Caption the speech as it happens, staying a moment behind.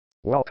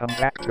Welcome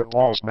back to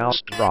Ballz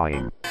mouse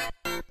drawing.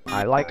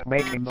 I like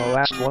making the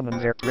last one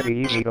and they're pretty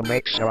easy to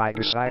make, so I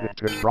decided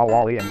to draw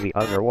Wally and the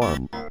other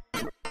one.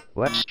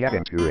 Let's get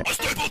into it.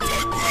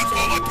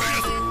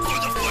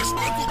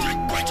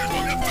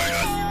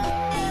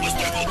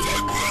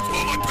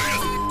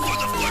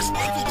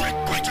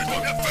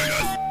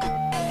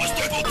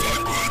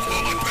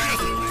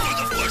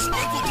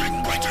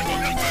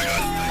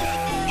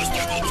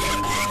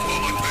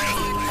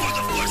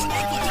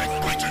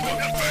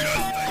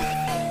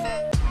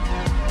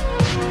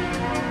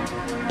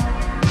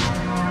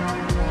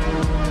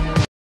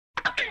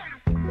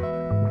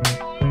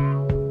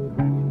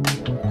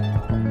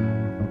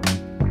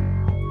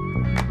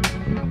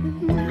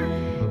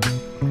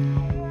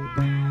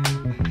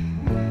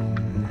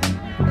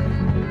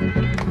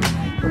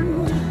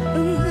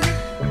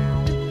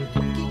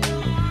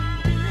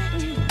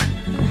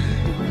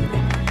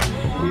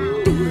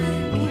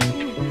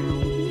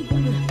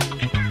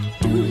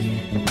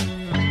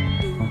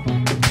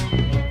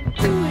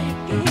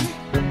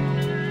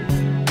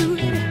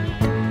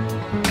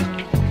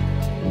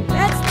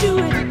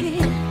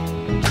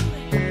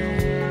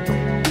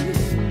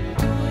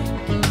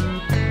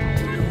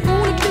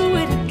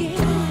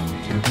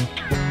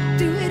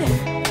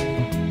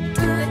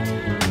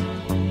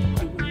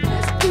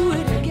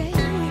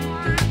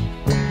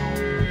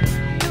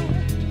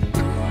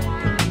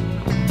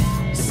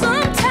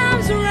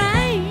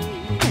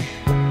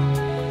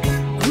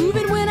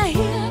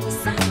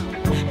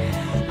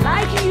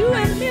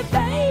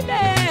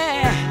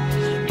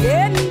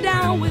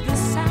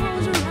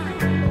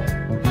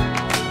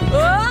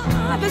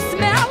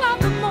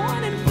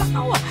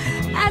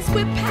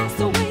 We pass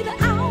away the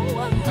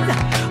hours.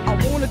 I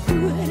wanna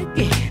do it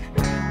again,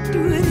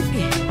 do it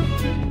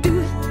again, do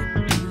it.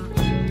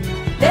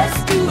 Let's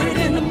do it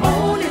in the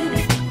morning,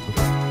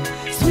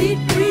 sweet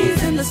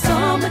breeze in the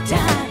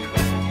summertime.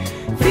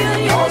 Feel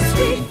your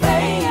sweet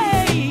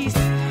face,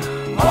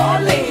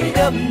 all laid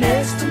up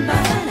next to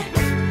mine.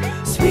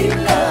 Sweet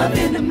love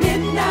in the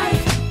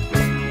midnight,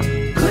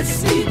 good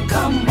sleep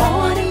come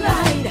morning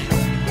light.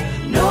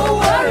 No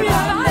worry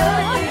about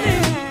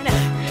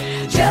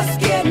nothing, just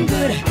getting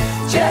good.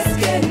 Just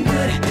getting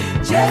good,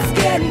 just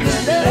getting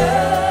good love.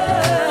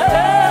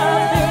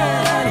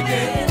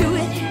 Do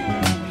it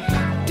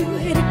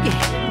again,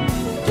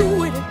 do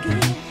it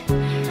again,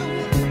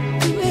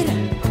 do it.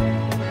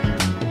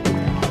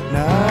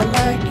 Now I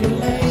like you,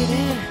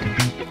 lady,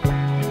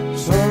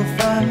 so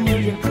fine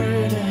with your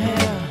pretty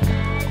hair.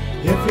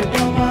 If you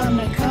don't mind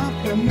me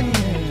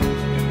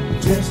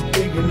complimenting, just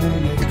digging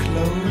on the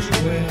clothes you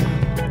wear.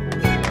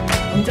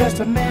 I'm just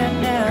a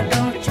man now,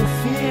 don't you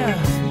fear?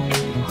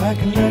 I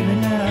can love you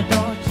now,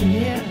 don't you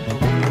hear?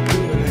 Do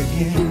it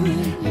again,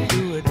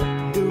 do it,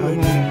 do it,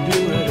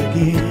 do it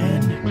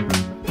again.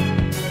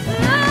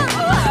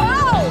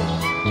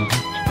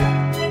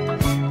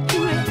 Do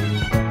it.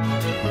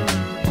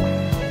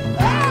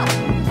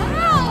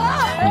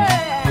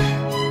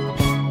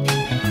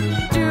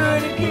 Do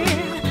it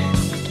again.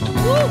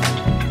 Woo.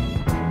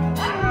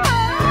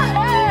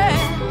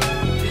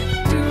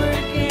 Do it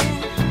again.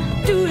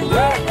 Do it.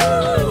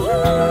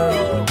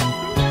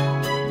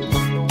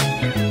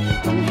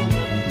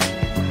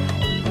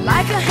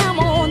 Like a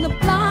hammer on the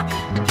block,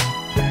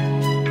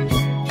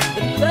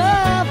 the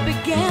love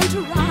began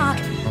to rock.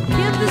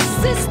 Give the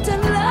sister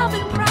love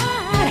and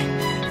pride.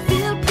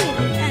 Feel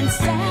pretty and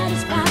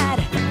satisfied.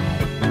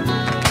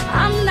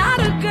 I'm not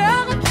a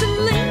girl to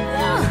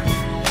linger,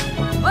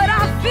 but I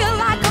feel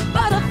like a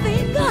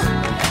butterfinger.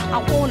 I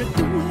wanna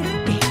do it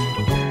again,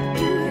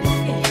 do it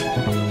again,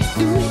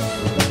 do it.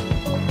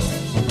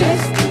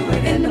 Let's do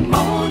it in the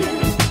morning,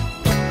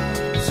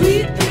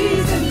 sweet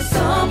breeze in the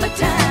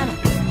summertime.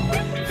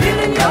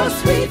 Feeling your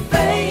sweet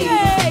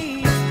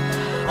face,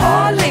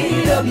 all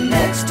laid up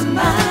next to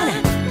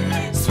mine.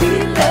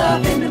 Sweet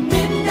love in the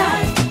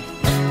midnight,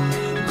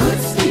 good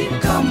sleep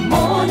come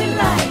morning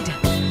light.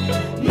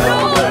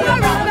 No worry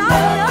about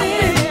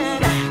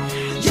nothing,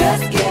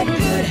 just getting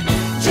good,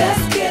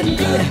 just getting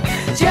good,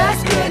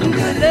 just getting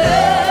good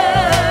love.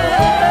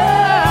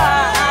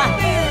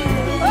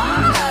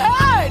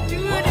 Do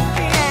it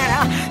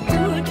again,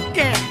 do it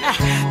again,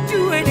 do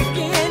it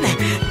again,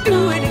 do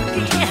it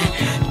again,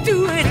 do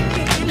it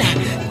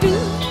again, do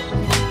it.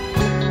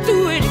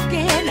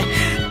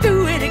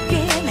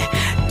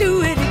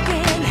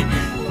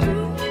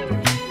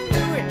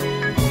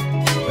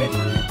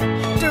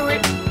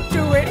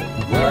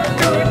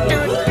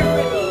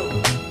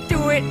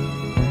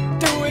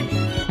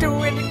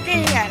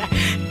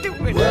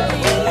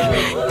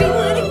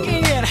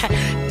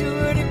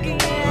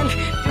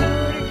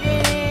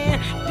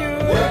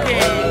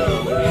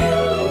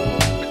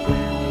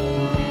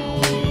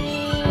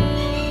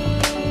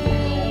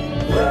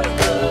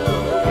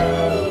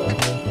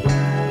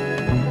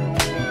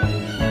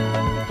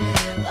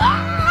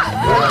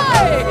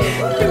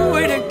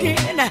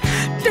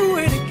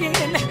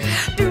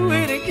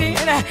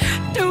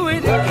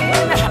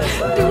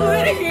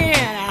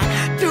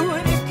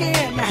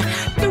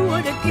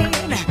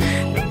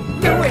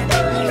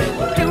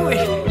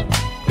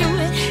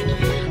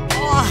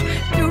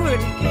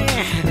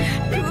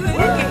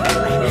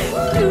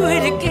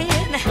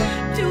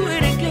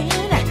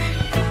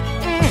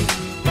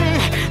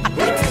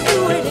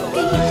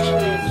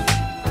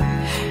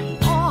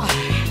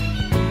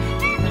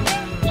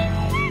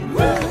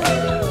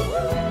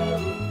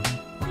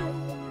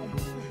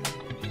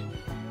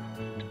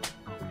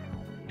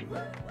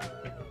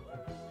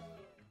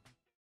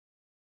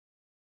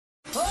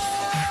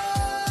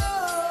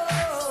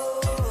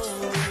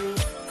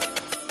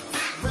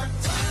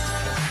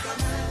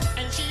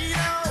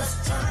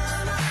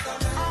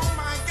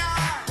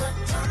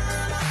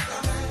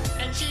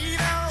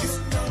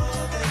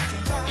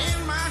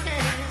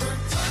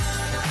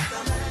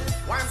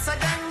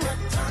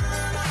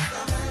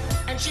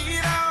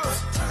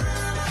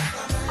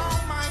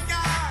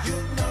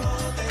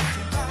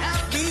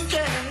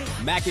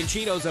 Mac and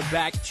Cheetos are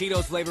back.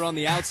 Cheetos flavor on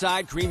the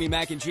outside, creamy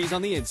mac and cheese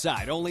on the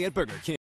inside. Only at Burger King.